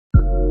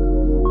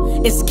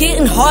It's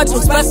getting hard to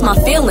express my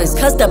feelings,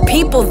 cause the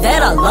people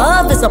that I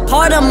love is a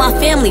part of my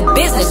family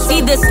business.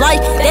 See this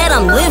life that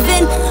I'm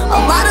living, a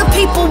lot of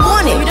people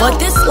want it, but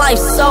this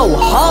life's so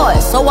hard,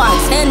 so I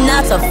tend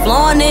not to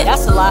flaunt it.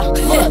 That's a lie.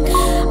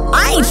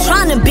 I ain't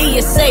tryna be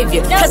a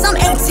savior, cause I'm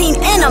 18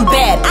 and I'm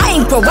bad. I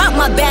ain't grow out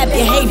my bad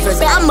behaviors.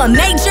 I'm a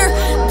major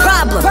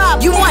problem.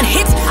 You want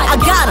hits? I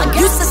got them.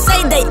 Used to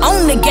say they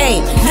own the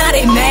game, now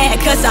they mad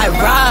cause I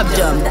robbed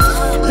them.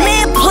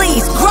 Man,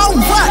 please, grow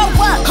up.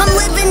 I'm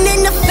living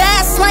in the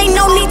fast lane,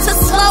 no need to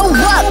slow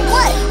up.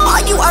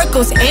 All you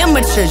Urkels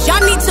amateurs, y'all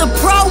need to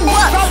pro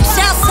up.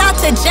 Shouts out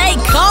to J.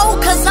 Cole,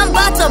 cause I'm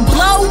about to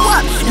blow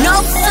up.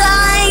 No, sir,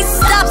 I ain't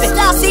stopping.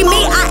 See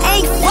me,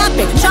 I ain't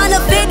flopping. Tryna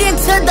fit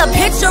into the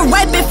picture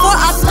right before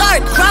I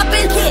start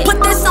cropping. Put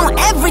this on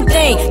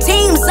everything,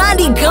 Team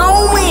Sandy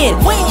going.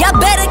 Y'all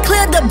better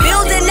clear the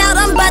building out,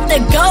 I'm about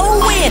to go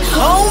in.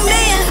 Oh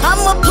man,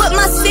 I'ma put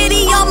my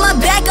city on my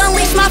back,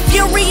 unleash my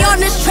fury on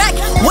this track.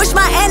 Wish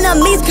my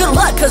enemies good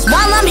luck, cause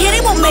while I'm here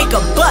they won't make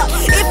a buck.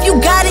 If you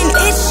got an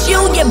issue,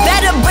 you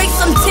better bring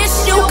some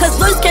tissue, cause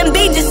looks can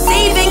be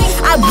deceiving.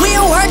 I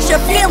will hurt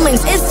your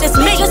feelings, it's just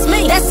me.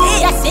 That's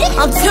it.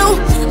 I'm too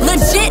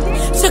legit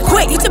to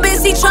quit. You too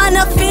busy trying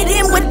to fit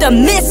in with the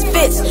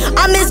misfits.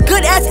 I'm as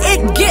good as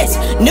it gets.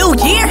 New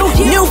year,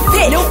 new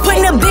fit.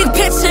 Putting a big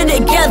picture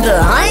together,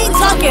 I ain't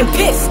talking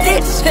pit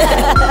stitch.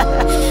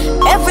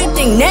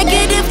 Everything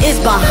negative is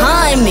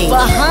behind me.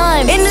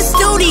 In the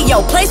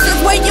studio, places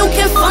where you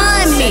can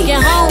find me.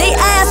 They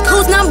ask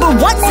who's number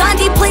one,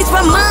 Sandy, please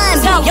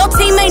remind me. Your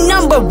team ain't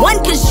number one,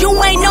 cause you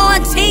ain't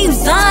on Team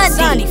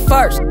Sandy.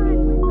 First.